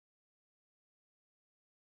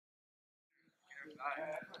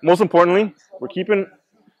Most importantly,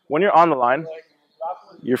 when you're on the line,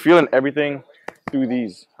 you're feeling everything through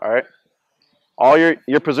these, all right? All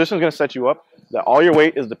your position is going to set you up. That all your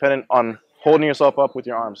weight is dependent on holding yourself up with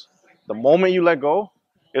your arms. The moment you let go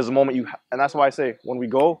is the moment and that's why I say when we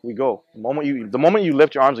go, we go. The moment you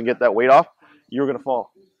lift your arms and get that weight off, you're going to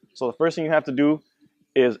fall. So the first thing you have to do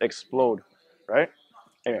is explode, right?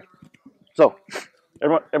 Anyway, so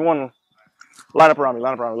everyone line up around me,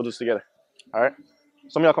 we'll do this together, all right?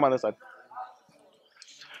 Some of y'all come on this side.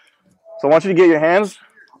 So I want you to get your hands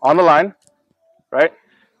on the line, right?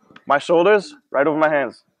 My shoulders right over my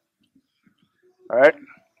hands. All right?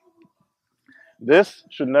 This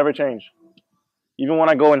should never change. Even when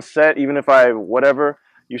I go and set, even if I whatever,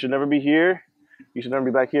 you should never be here. You should never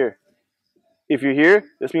be back here. If you're here,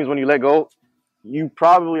 this means when you let go, you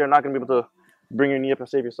probably are not going to be able to bring your knee up and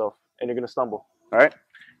save yourself, and you're going to stumble. All right?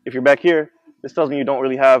 If you're back here, this tells me you don't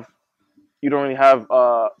really have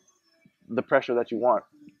the pressure that you want.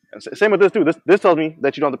 And same with this too. This tells me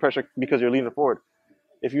that you don't have the pressure because you're leaning forward.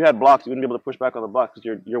 If you had blocks, you wouldn't be able to push back on the blocks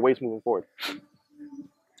because your weight's moving forward.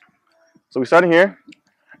 So we start in here,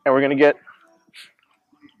 and we're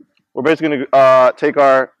basically gonna take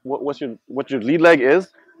our what your lead leg is.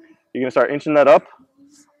 You're gonna start inching that up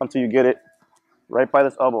until you get it right by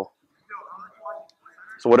this elbow.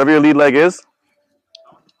 So whatever your lead leg is,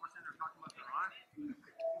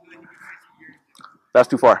 that's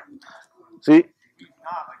too far. See?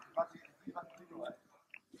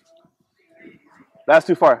 That's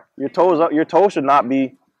too far. Your toe should not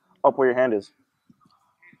be up where your hand is.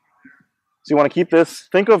 So you want to keep this.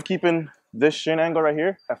 Think of keeping this shin angle right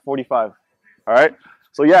here at 45. All right.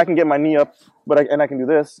 So yeah, I can get my knee up, and I can do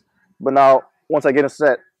this. But now, once I get a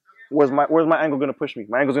set, where's my ankle going to push me?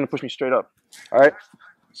 My ankle's going to push me straight up. All right.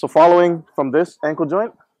 So following from this ankle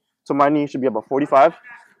joint to my knee should be about 45,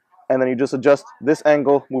 and then you just adjust this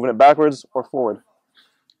angle, moving it backwards or forward,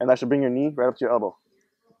 and that should bring your knee right up to your elbow.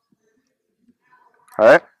 All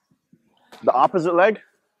right. The opposite leg.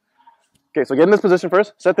 Okay, so get in this position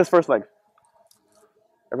first. Set this first leg.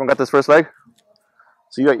 Everyone got this first leg?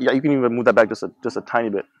 So you can even move that back just a tiny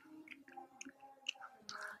bit.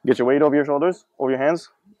 Get your weight over your shoulders, over your hands.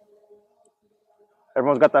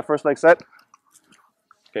 Everyone's got that first leg set?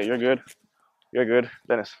 Okay, you're good. You're good.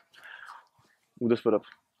 Dennis, move this foot up.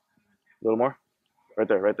 A little more. Right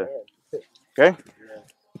there, right there. Okay?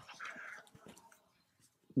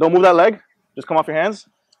 Don't move that leg. Just come off your hands.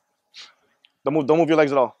 Don't move your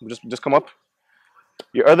legs at all. Just come up.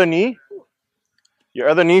 Your other knee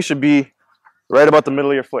should be right about the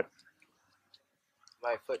middle of your foot.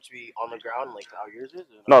 My foot should be on the ground like how yours is?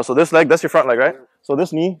 No, so this leg, that's your front leg, right? So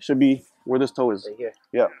this knee should be where this toe is. Right here.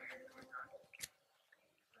 Yeah.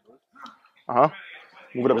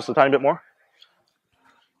 Move it up just a tiny bit more.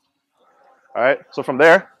 All right. So from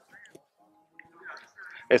there,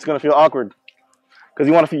 it's gonna feel awkward because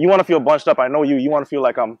you want to feel bunched up. I know you. You want to feel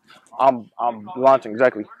like I'm launching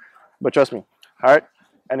exactly. But trust me. All right.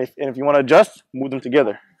 And if you want to adjust, move them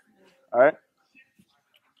together. All right.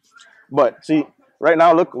 But see, right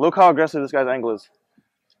now, look how aggressive this guy's angle is.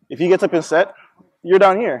 If he gets up and set, you're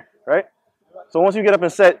down here, right? So once you get up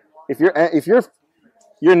and set, if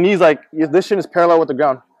your knees this shin is parallel with the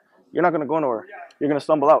ground, you're not gonna go nowhere. You're gonna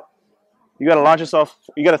stumble out. You gotta launch yourself.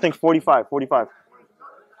 You gotta think 45.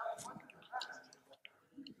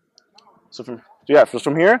 So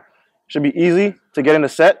from here, it should be easy to get in the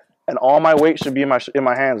set, and all my weight should be in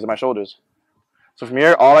my hands and my shoulders. So from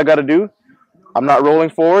here, all I gotta do, I'm not rolling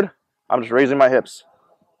forward. I'm just raising my hips.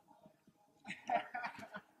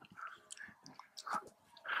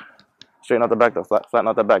 Straighten out the back though, flatten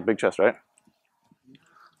out that back, big chest, right?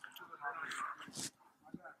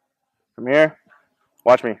 From here,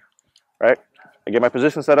 watch me, right? I get my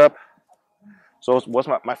position set up. So what's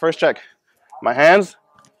my first check? My hands,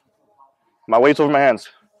 my weight's over my hands.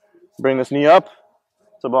 Bring this knee up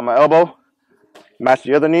to about my elbow, match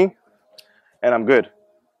the other knee, and I'm good.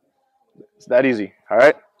 It's that easy, all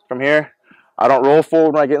right? From here, I don't roll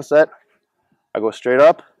forward when I get set. I go straight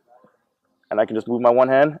up, and I can just move my one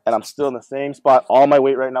hand, and I'm still in the same spot. All my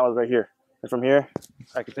weight right now is right here. And from here,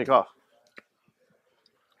 I can take off.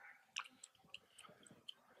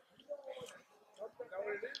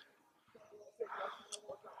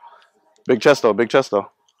 Big chest though, big chest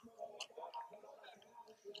though.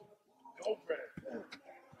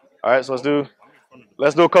 All right, so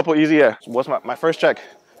let's do a couple easy. Yeah. What's my first check?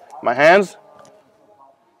 My hands,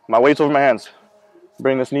 my weight's over my hands.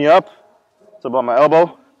 Bring this knee up to about my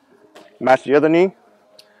elbow, match the other knee,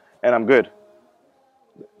 and I'm good.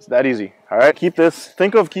 It's that easy. All right,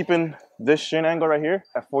 think of keeping this shin angle right here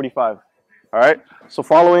at 45. All right. So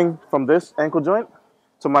following from this ankle joint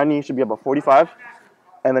to my knee should be about 45.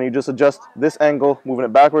 And then you just adjust this angle, moving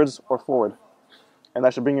it backwards or forward. And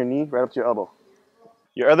that should bring your knee right up to your elbow.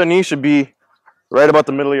 Your other knee should be right about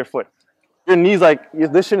the middle of your foot. Your knee's like,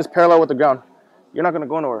 this shit is parallel with the ground. You're not going to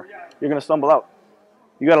go nowhere. You're going to stumble out.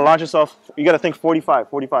 You got to launch yourself. You got to think 45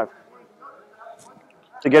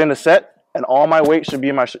 to get in the set. And all my weight should be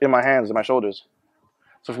in my hands and my shoulders.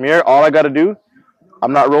 So from here, all I got to do,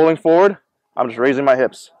 I'm not rolling forward. I'm just raising my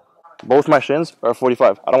hips. Both my shins are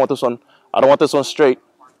 45. I don't want this one. I don't want this one straight.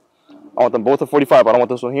 I want them both at 45. I don't want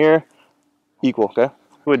this one here equal, okay?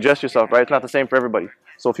 To adjust yourself, right? It's not the same for everybody.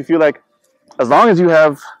 So if you feel like, as long as you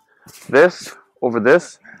have this over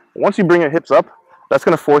this, once you bring your hips up, that's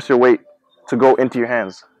going to force your weight to go into your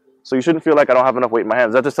hands. So you shouldn't feel like I don't have enough weight in my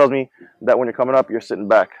hands. That just tells me that when you're coming up, you're sitting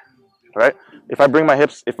back, right? If I bring my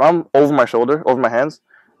hips, if I'm over my shoulder, over my hands,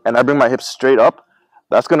 and I bring my hips straight up,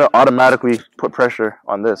 that's going to automatically put pressure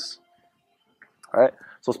on this, all right?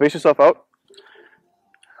 So space yourself out.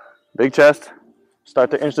 Big chest.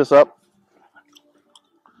 Start to inch this up.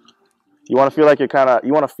 You want to feel like you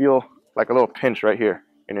want to feel like a little pinch right here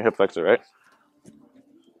in your hip flexor, right?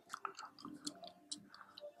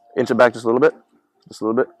 Inch it back just a little bit. Just a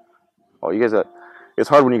little bit. Oh, you guys it's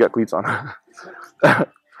hard when you got cleats on.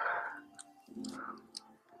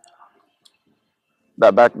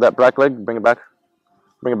 that back leg, bring it back.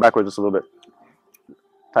 Bring it backwards just a little bit.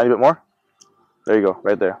 Tiny bit more. There you go,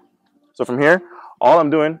 right there. So from here, all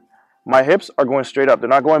I'm doing, my hips are going straight up. They're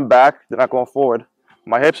not going back. They're not going forward.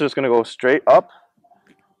 My hips are just going to go straight up.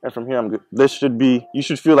 And from here, I'm good. This should be, you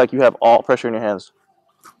should feel like you have all pressure in your hands.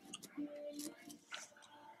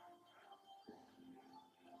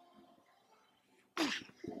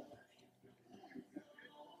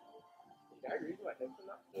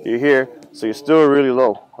 You're here, so you're still really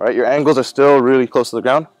low, all right? Your angles are still really close to the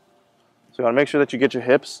ground. So you want to make sure that you get your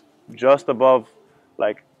hips just above,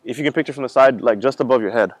 like, if you can picture from the side, like just above your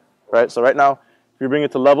head, right? So right now, if you bring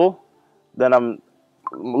it to level, then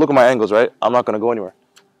look at my angles, right? I'm not going to go anywhere.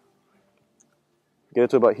 Get it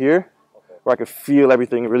to about here, where I can feel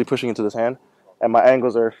everything really pushing into this hand, and my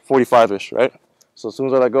angles are 45-ish, right? So as soon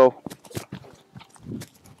as I let go,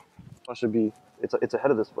 it should be, it's ahead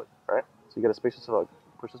of this foot, right? So you got to space yourself out,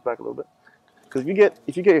 push this back a little bit. Because if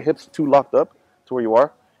you get your hips too locked up to where you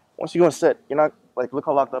are, once you go and sit, you're not, like, look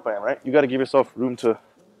how locked up I am, right? You got to give yourself room to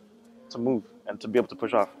move and to be able to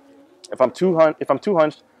push off. If I'm too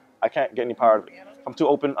hunched, I can't get any power out of it. If I'm too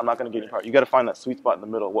open, I'm not going to get any power. You got to find that sweet spot in the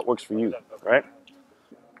middle, what works for you, right?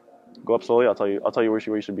 Go up slowly. I'll tell you where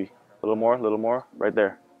you should be. A little more, right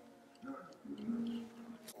there.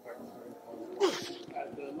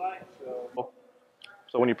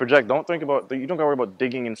 So when you project, you don't got to worry about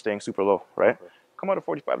digging and staying super low, right? Come out at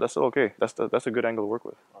 45. That's still okay. That's a good angle to work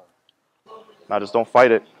with. Now just don't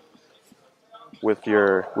fight it with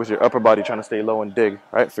your upper body trying to stay low and dig,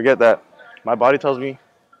 right? Forget that. My body tells me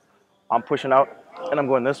I'm pushing out and I'm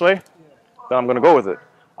going this way, then I'm gonna go with it.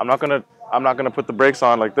 I'm not gonna put the brakes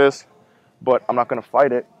on like this, but I'm not gonna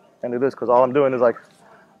fight it and do this, because all I'm doing is, like,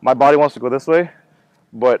 my body wants to go this way,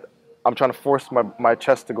 but I'm trying to force my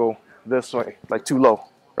chest to go this way, like too low,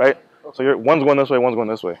 right? So one's going this way, one's going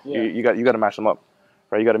this way. Yeah. You got to match them up,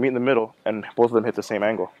 right? You got to meet in the middle, and both of them hit the same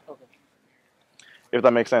angle. Okay. If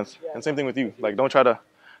that makes sense. Yeah. And same thing with you. Like, don't try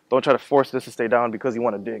to force this to stay down because you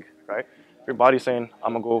want to dig, right? If your body's saying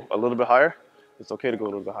I'm gonna go a little bit higher, it's okay to go a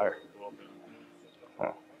little bit higher.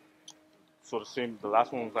 Oh. So the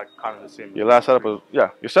last one was like kind of the same. Your last setup was, yeah.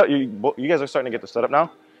 You guys are starting to get the setup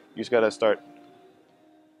now. You just gotta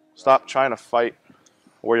stop trying to fight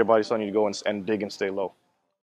where your body's telling you to go and dig and stay low.